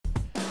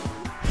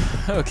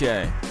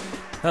Okay.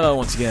 Hello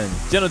once again,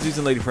 gentle dudes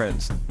and lady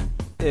friends.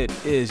 It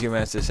is your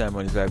master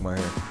Ceremonies Bagmar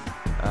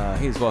here.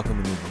 He's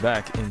welcoming you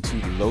back into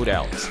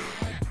Loadout.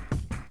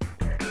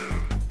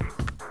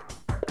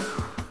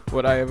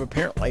 What I have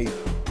apparently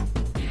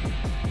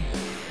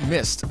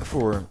missed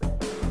for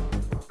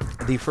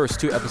the first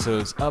two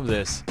episodes of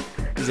this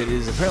is it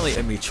is apparently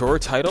a mature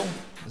title,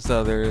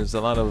 so there's a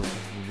lot of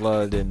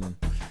blood and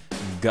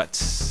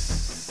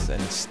guts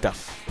and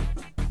stuff.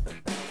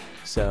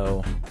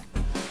 So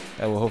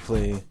I will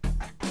hopefully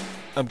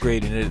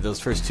upgrade and edit those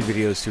first two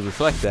videos to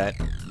reflect that.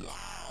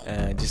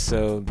 And just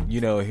so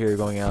you know, here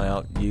going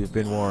out, you've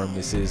been warned.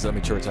 This is a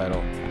mature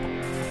title.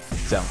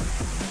 So,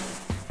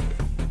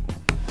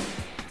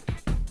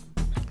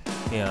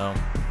 you know,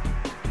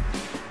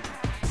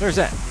 there's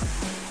that.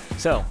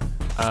 So,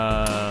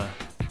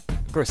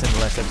 of course, in the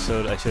last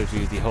episode, I showed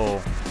you the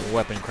whole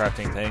weapon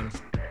crafting thing.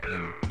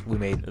 And we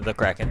made the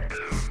Kraken.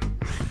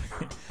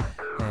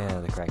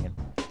 Yeah, the Kraken.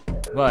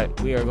 But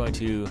we are going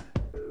to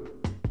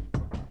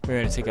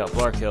take out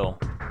Blarkill,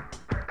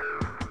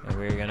 and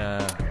we're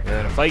gonna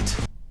fight.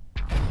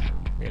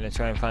 We're gonna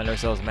try and find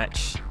ourselves a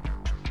match.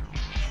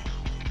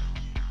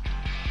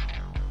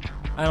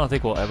 I don't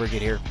think we'll ever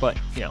get here, but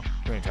you know,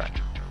 we're gonna try.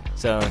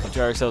 So we're gonna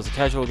try ourselves a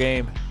casual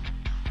game.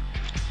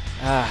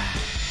 I'm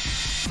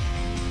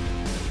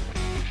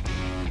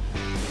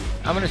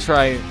gonna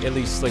try at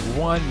least like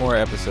one more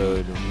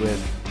episode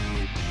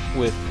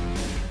with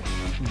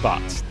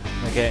bots.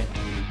 Okay,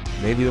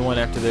 maybe the one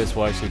after this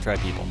will actually try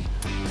people.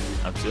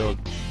 I'm still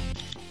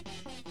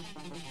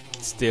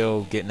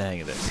getting the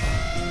hang of this.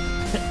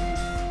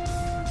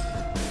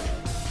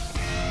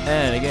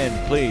 And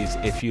again, please,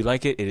 if you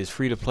like it, it is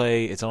free to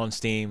play. It's on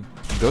Steam.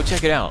 Go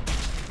check it out.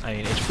 I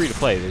mean, it's free to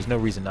play. There's no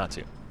reason not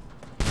to.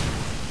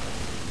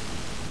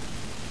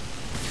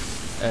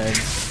 And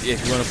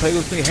if you want to play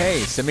with me,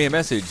 hey, send me a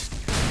message.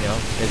 You know,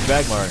 it's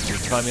Bagmar. You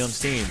can find me on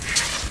Steam.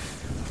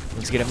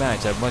 Let's get a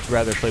match. I'd much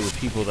rather play with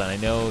people that I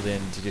know than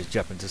to just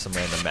jump into some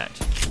random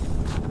match.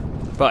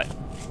 But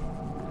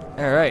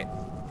all right,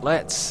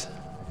 let's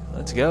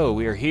go.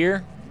 We are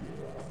here.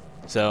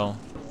 So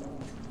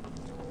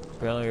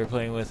apparently we're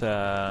playing with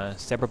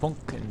Cyberpunk,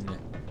 and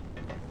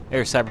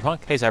there's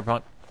Cyberpunk. Hey,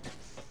 Cyberpunk.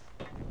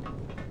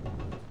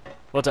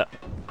 What's up?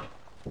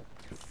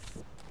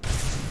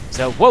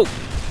 So whoa.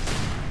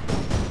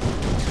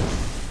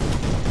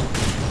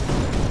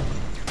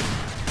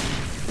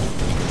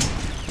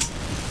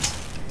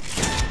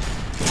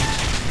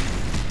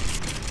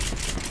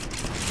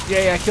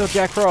 Yay! I killed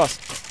Jack Frost.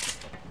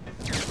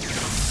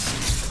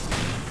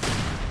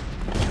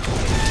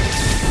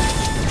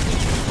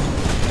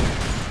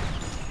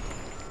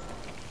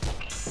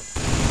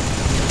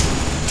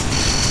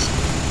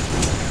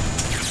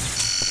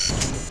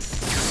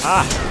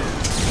 Ah!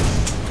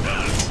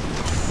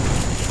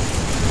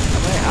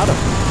 Am I out of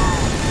it?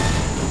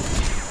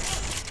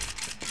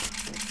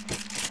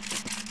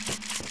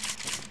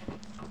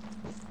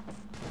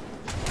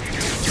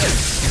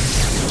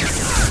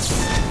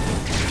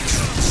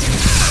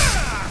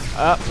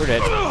 Ah, we're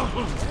dead.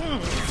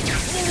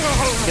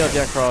 Kill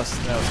Jack Frost.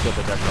 No, let's kill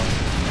the Jack Frost.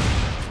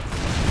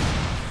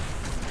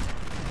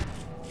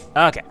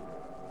 Okay.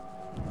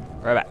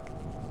 Right back.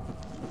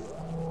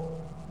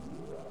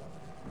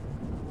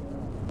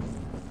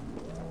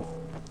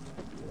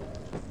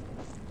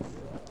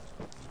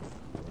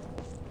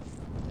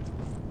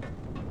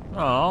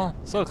 Oh,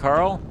 so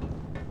Carl,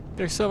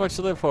 there's so much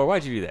to live for.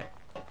 Why'd you do that?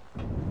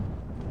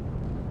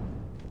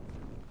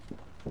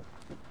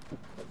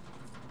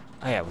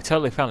 Oh yeah, we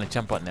totally found the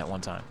jump button that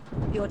one time.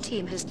 Your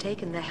team has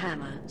taken the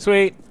hammer.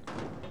 Sweet.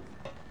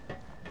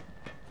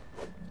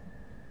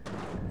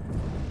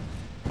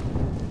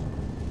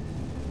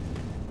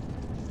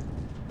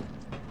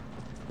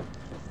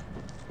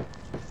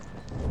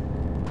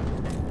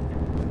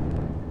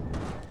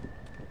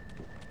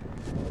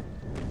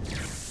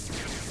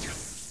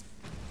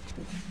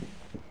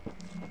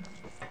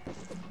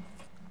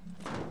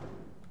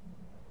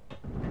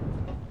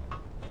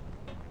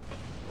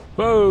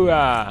 Whoa!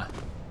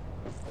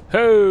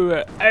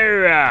 Ho!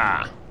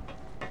 Ah!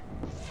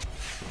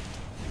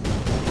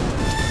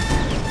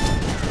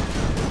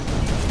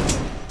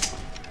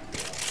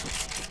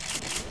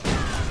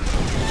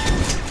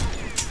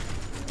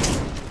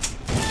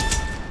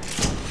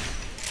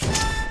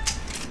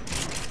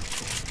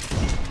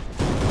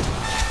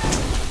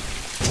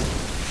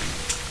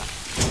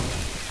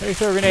 Hey,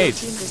 throw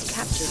grenades! Your team has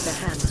captured the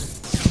hammer.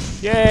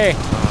 Yay!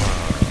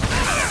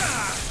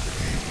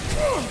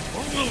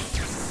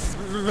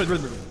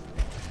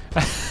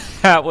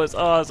 That was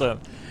awesome.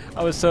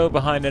 I was so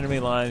behind enemy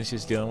lines,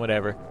 just doing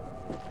whatever.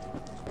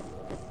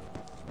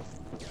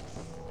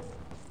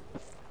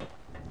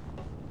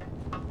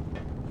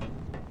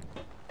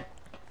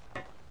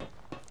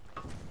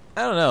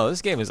 I don't know.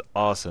 This game is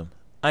awesome.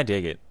 I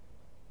dig it.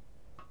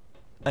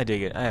 I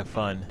dig it. I have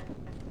fun.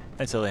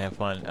 I totally have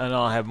fun. And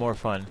I'll have more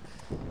fun,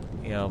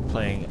 you know,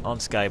 playing on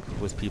Skype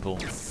with people.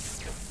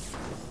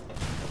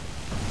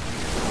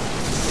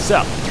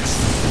 So,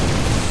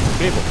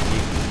 people,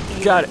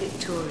 you got it.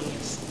 Victorious.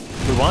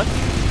 We won?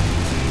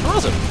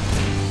 Awesome.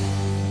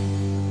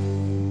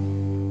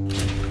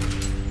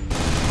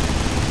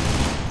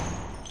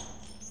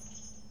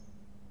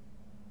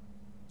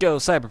 Go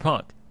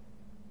Cyberpunk.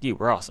 You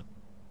were awesome.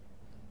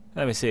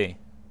 Let me see.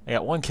 I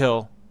got 1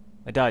 kill.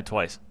 I died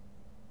twice.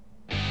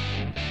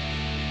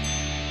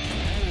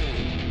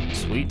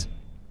 Sweet.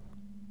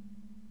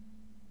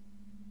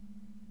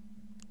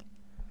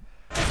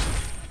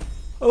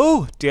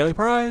 Oh, daily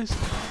prize.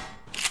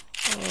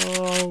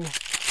 Oh,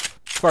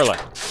 far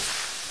left.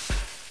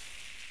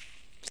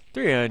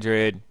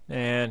 300.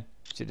 And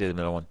should do the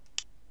middle one.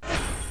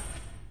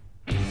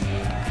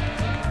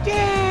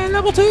 Yeah,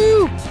 level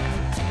 2.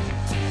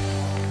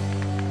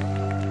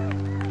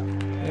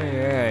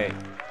 Alright.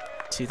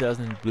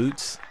 2000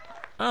 boots.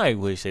 I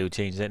wish they would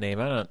change that name.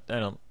 I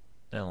don't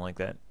like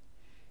that.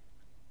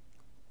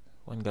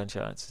 1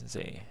 gunshots. Let's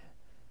see.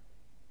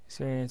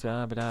 Experience.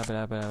 Blah, blah,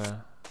 blah, blah, blah.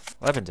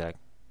 Weapon tag.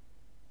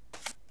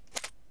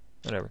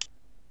 Whatever.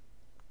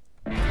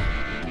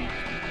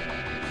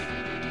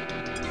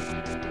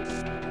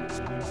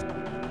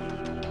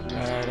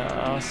 Alright,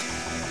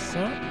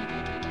 awesome.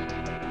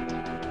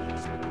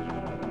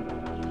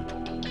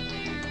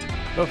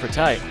 Go for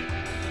tight.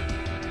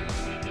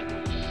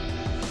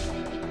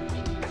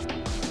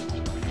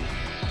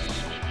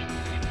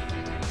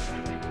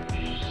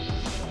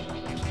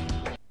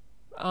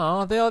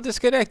 Oh, they all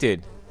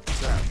disconnected.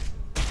 10,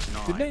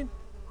 9, Did they?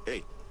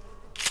 8,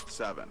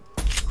 7,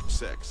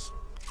 6,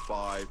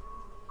 5.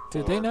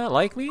 Did 4, they not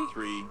like me?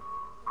 3,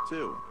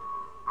 2,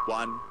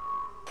 1.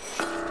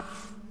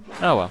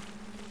 Oh well.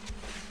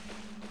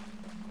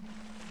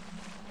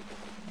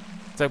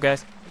 What's up,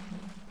 guys?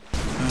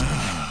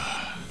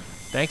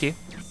 Thank you.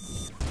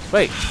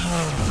 Wait.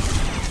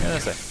 Yeah,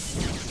 that's it.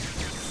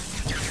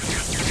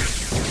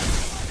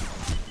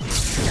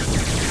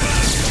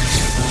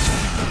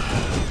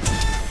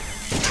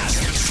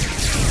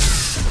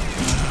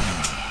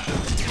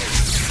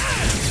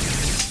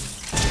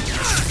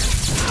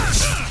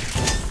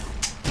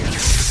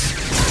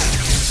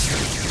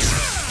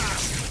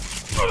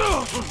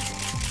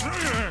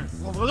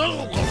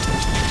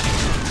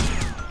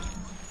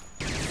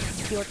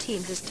 Your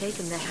team has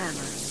taken the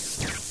hammer.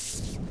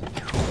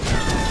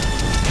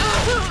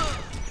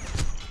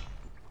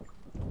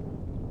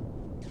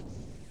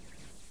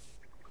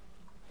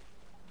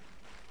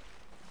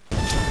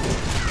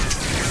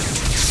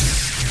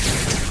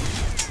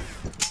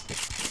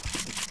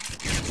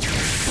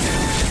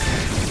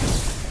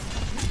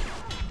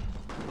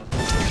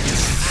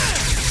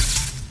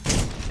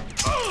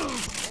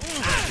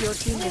 Your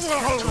team has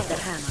captured the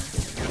hammer.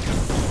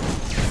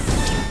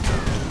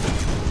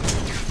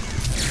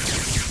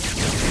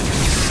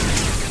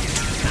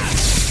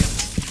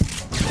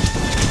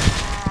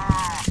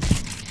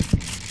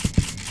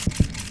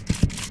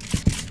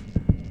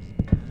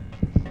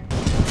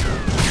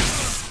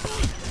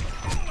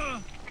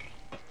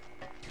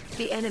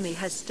 The enemy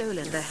has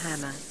stolen the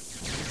hammer.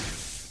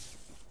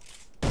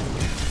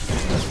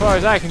 As far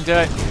as I can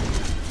judge.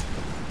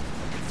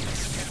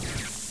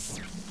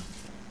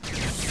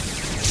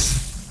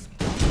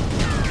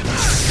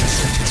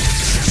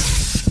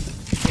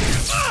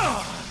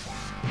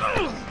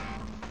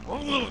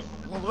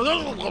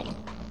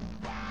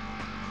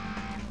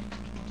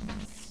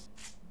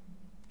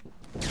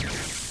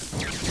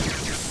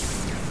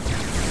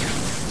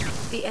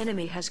 The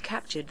enemy has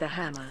captured the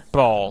hammer.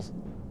 Balls.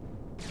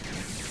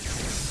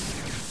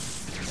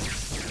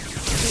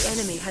 The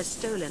enemy has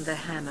stolen the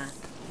hammer.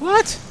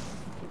 What?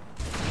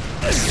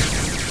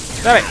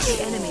 Damn it.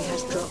 The enemy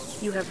has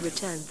dropped. You have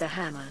returned the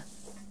hammer.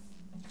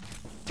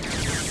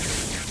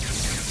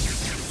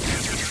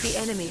 The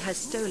enemy has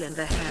stolen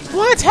the hammer.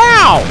 What?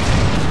 How?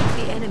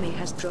 The enemy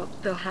has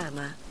dropped the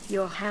hammer.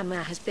 Your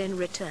hammer has been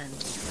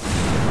returned.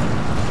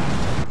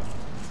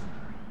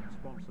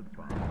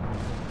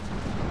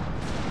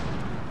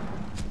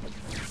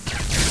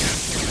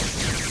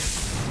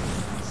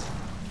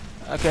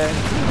 Okay.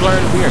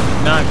 Learn we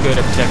are not good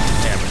at protecting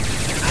the hammer.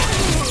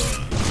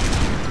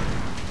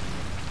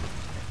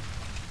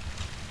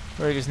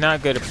 We're just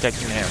not good at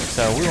protecting the hammer,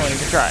 so we won't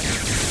even try.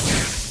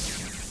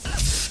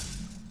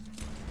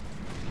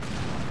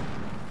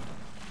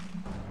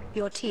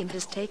 Your team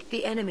has taken.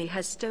 The enemy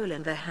has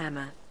stolen the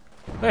hammer.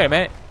 Wait a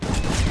minute.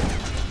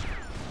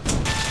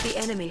 The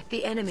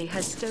enemy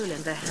has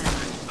stolen the hammer.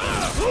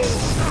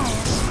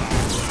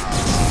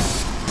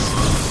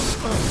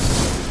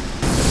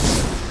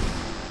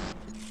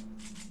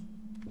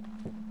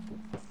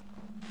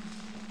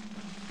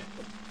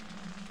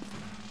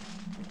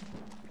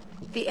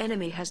 The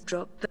enemy has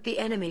dropped. The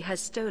enemy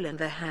has stolen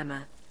the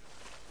hammer.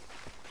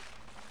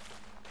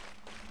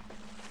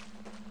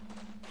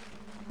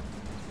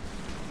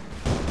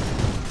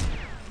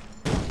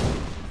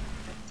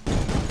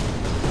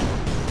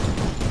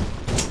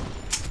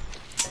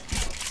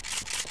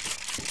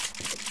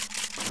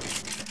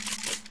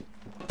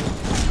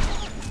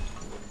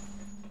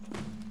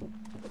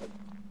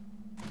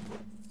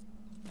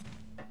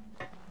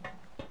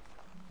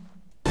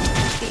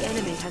 The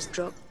enemy has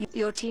dropped.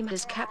 Your team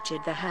has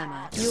captured the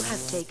hammer. You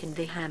have taken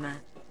the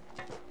hammer.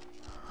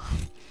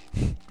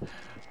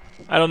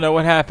 I don't know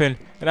what happened,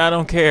 and I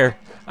don't care.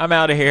 I'm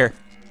out of here.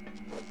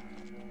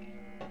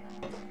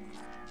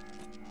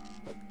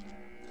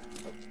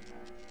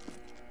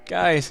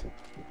 Guys,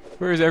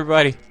 where is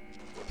everybody?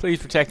 Please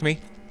protect me.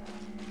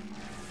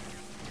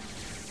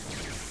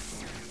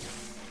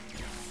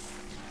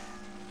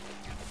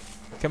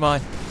 Come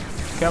on.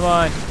 Come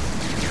on.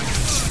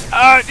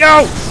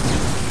 No!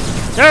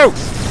 No!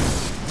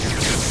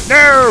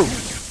 No!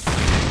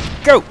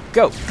 Go,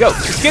 go, go.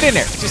 Just get in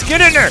there. Just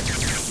get in there.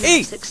 You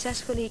Eat.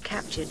 successfully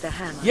captured the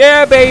hammer.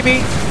 Yeah,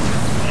 baby.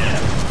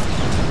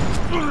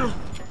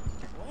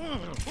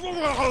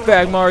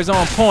 Bagmar's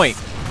on point.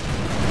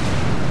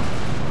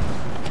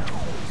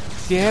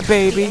 Yeah, The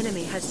baby.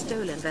 enemy has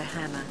stolen the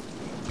hammer.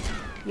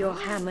 Your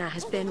hammer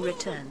has been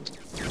returned.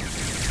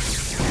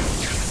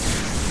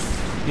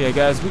 Yeah,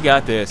 guys, we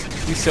got this.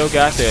 We so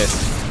got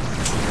this.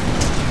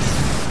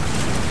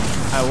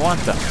 I want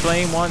the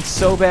flame one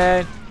so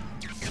bad.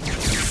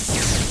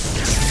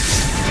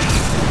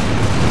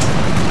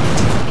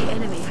 The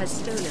enemy has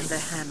stolen the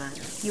hammer.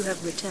 You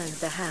have returned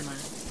the hammer.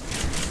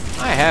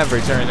 I have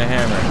returned the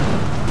hammer.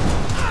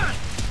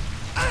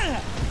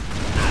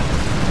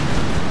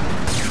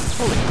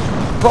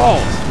 Holy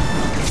balls!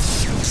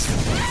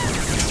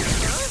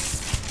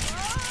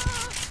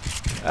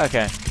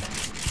 Okay.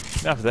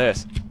 Enough of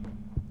this.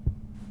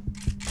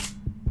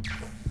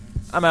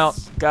 I'm out.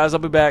 Guys, I'll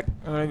be back.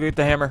 I'm gonna go get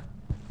the hammer.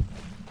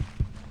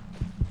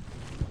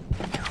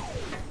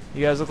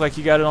 You guys look like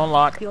you got it on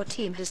lock. Your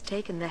team has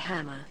taken the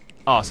hammer.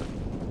 Awesome.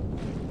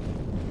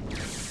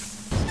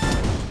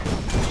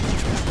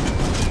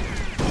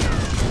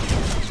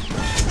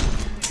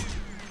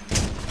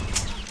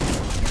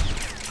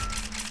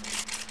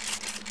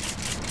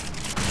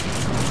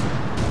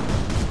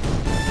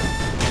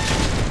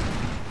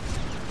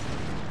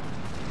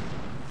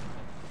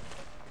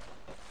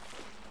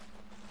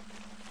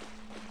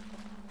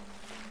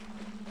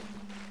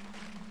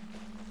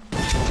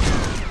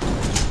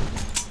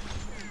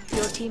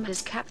 Your team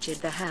has captured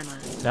the hammer.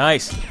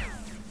 Nice.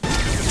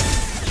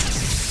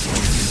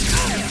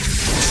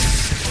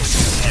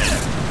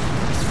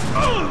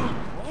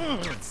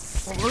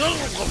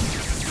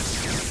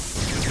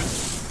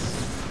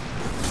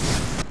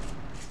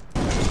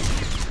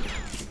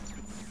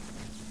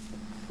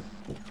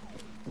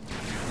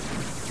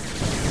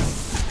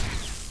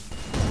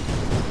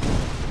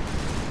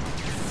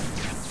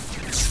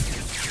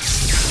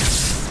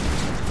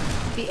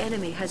 The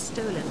enemy has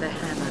stolen the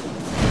hammer.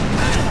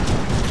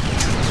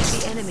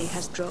 The enemy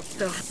has dropped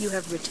the... You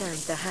have returned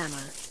the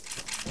hammer.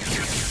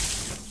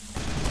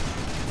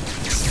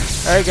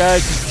 Alright,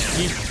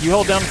 guys. You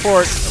hold down the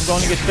fort. I'm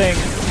going to get the thing.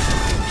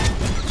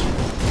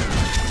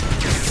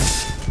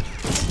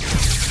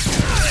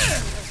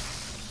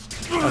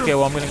 Okay,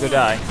 well, I'm going to go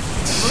die.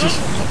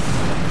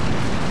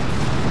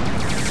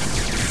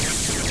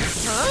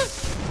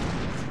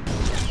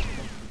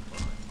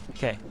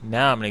 Okay,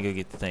 now I'm going to go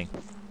get the thing.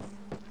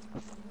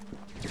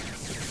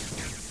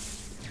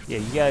 Yeah,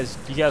 you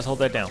guys hold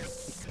that down.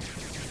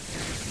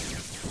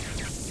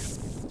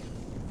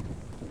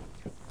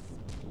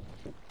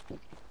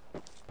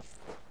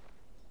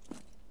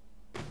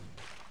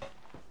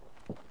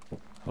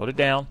 Hold it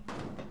down.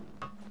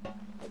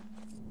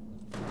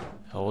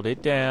 Hold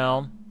it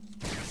down.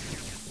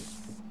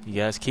 You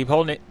guys keep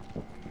holding it.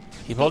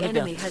 Keep holding it The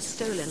down. enemy has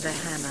stolen the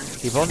hammer.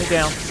 Keep holding it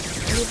down.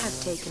 You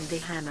have taken the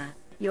hammer.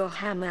 Your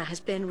hammer has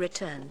been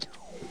returned.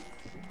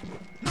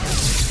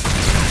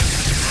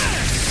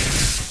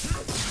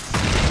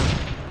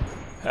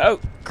 Oh,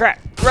 crap.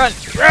 Run!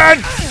 Run!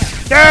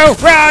 No!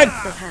 Run!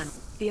 The hammer.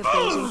 The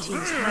opposing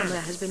team's hammer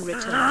has been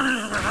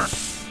returned.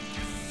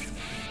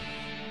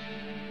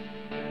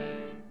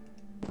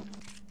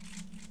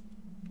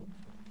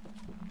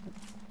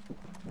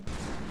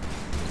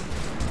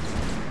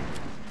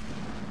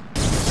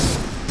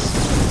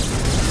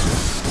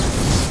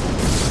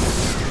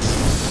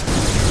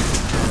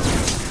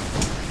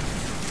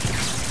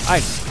 I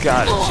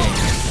gotta change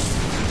it.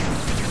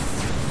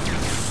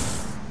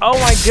 Oh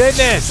my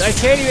goodness! I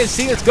can't even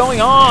see what's going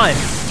on!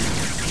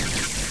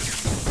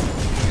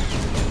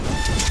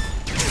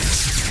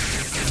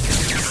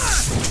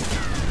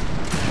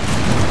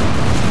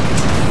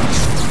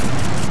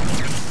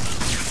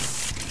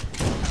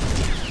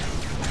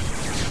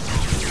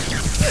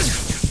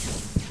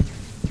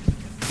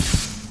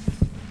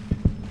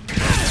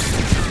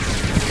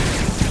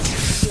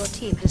 Your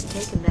team has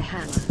taken the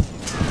hammer.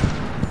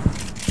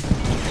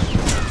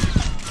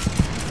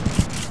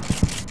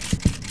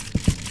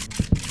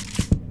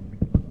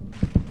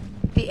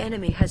 The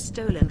enemy has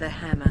stolen the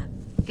hammer.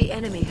 The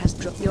enemy has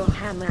dropped. Your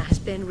hammer has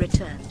been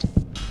returned.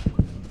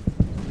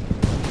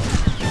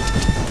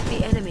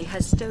 The enemy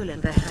has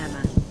stolen the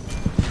hammer.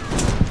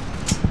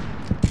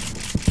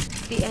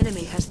 The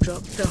enemy has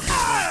dropped the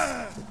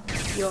hammer.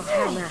 Your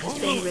hammer has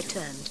been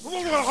returned.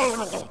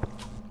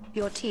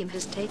 Your team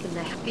has taken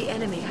the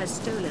enemy has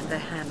stolen the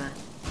hammer.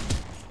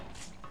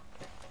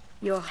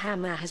 Your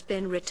hammer has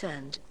been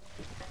returned.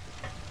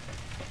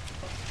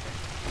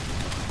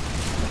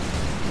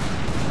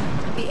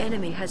 The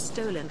enemy has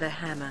stolen the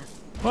hammer.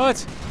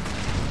 What?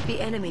 The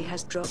enemy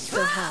has dropped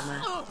the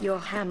hammer. Your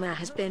hammer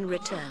has been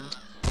returned.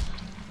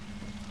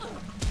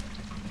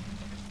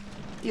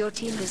 Your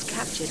team has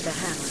captured the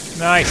hammer.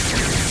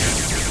 Nice.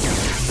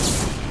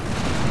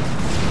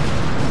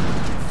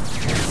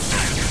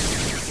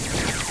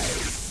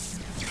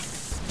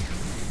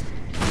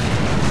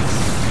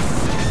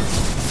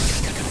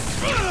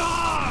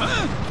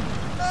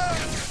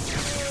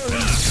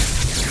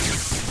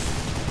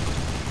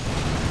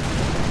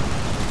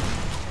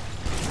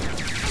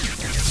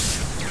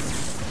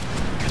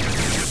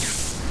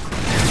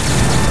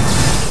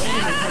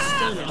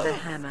 The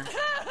hammer.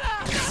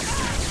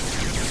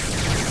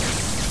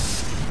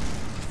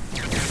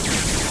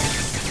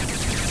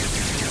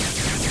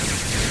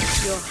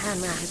 Your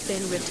hammer has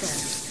been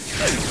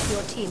returned.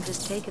 Your team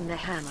has taken the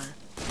hammer.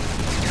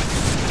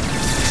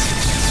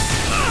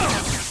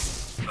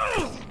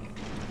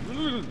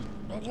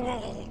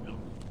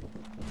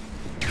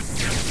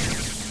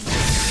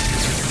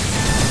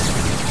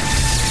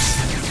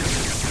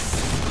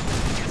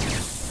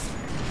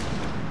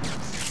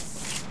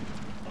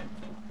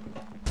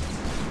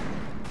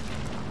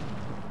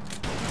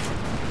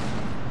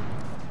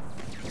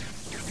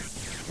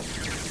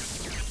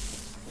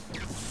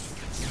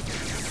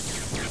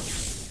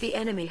 The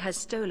enemy has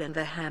stolen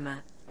the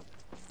hammer.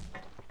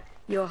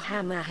 Your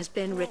hammer has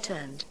been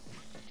returned.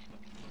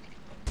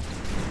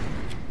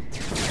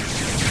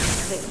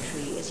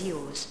 Victory is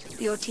yours.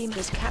 Your team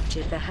has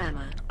captured the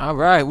hammer.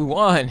 Alright, we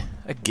won.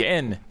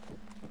 Again.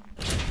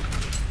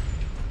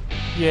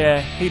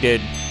 Yeah, he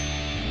did.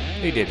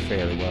 He did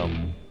fairly well.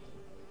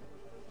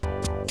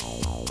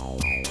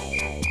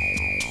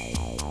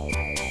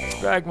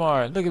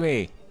 Ragmar, look at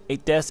me.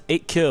 8 deaths,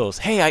 8 kills.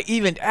 Hey, I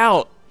evened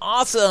out.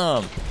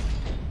 Awesome.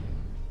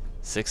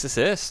 6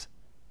 assists.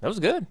 That was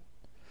good.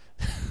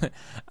 That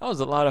was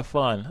a lot of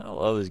fun. I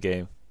love this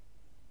game.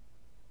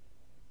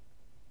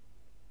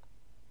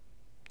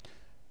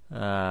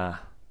 But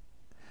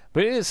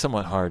it is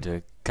somewhat hard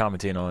to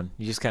commentate on.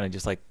 You just kind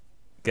of like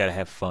gotta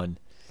have fun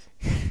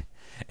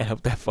and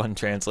hope that fun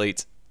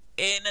translates.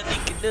 And I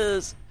think it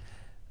does.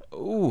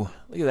 Ooh,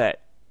 look at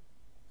that.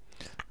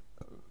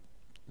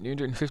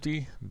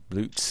 950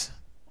 bloots.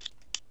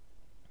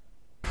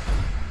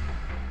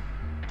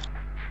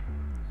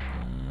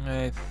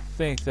 I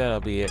think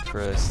that'll be it for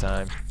this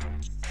time.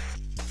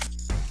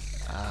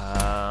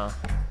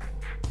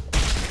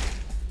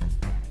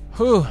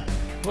 Whew.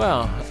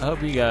 Well, I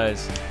hope you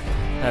guys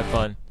have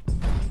fun.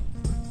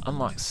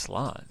 Unlock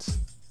slots.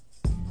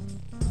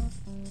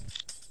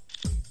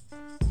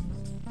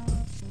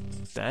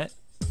 That?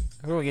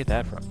 Where do we get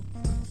that from?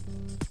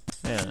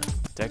 Yeah,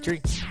 tech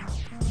tree.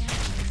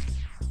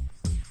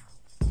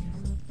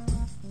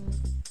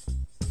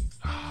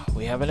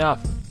 We have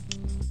enough.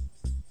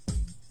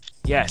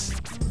 Yes.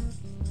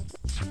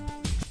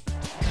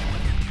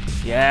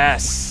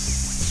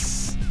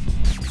 Yes.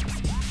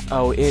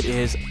 Oh, it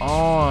is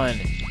on.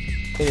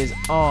 It is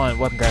on.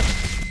 Weapon graphic.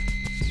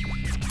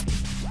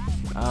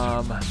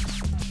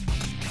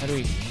 How do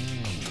we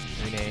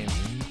rename?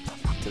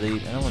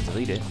 Delete. I don't want to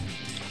delete it.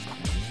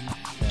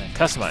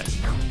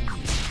 Customize.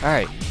 All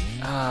right.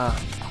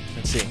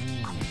 Let's see.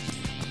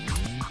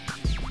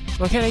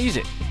 Why can't I use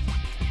it?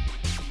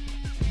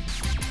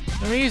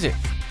 Let me use it.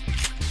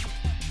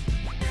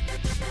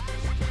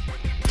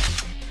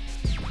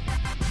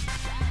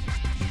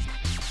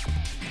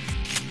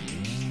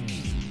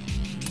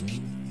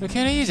 Why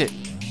can't I use it?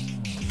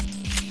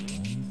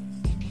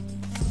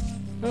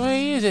 Why can't I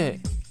use it?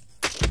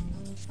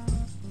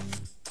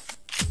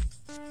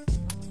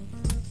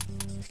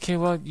 Okay,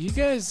 well, you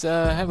guys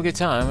have a good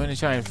time. I'm going to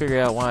try and figure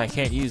out why I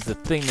can't use the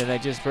thing that I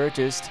just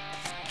purchased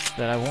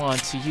that I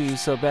want to use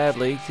so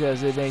badly,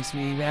 because it makes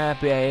me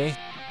happy. It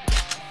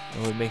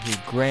would make me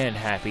grand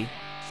happy.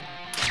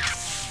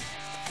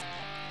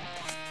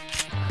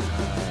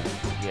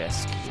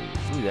 Yes,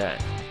 do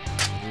that.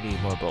 We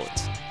need more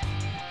bullets.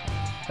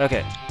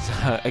 Okay,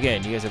 so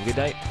again, you guys have a good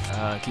night.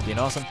 Keep being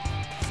awesome.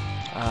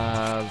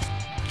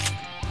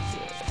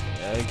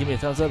 Give me a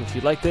thumbs up if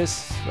you like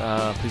this.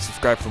 Please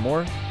subscribe for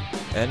more.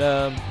 And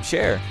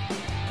share.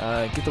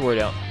 Get the word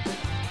out.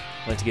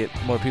 I'd like to get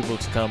more people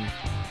to come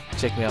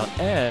check me out.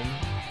 And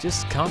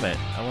just comment.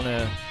 I want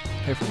to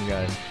hear from you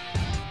guys.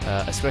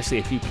 Especially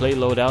if you play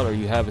Loadout or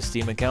you have a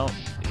Steam account.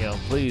 You know,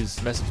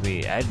 please message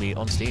me. Add me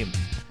on Steam.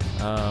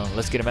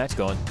 Let's get a match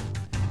going.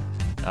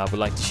 I would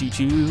like to shoot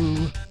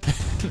you.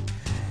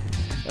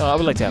 I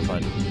would like to have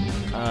fun.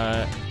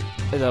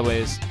 As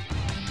always,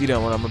 you know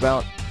what I'm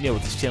about. You know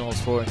what this channel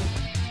is for.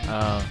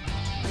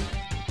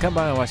 Come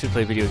by and watch me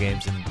play video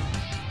games and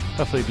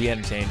hopefully be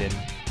entertained and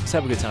just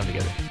have a good time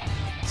together.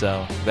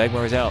 So,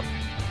 Bagmar is out.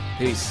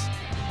 Peace.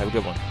 Have a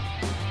good one.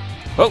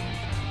 Oh!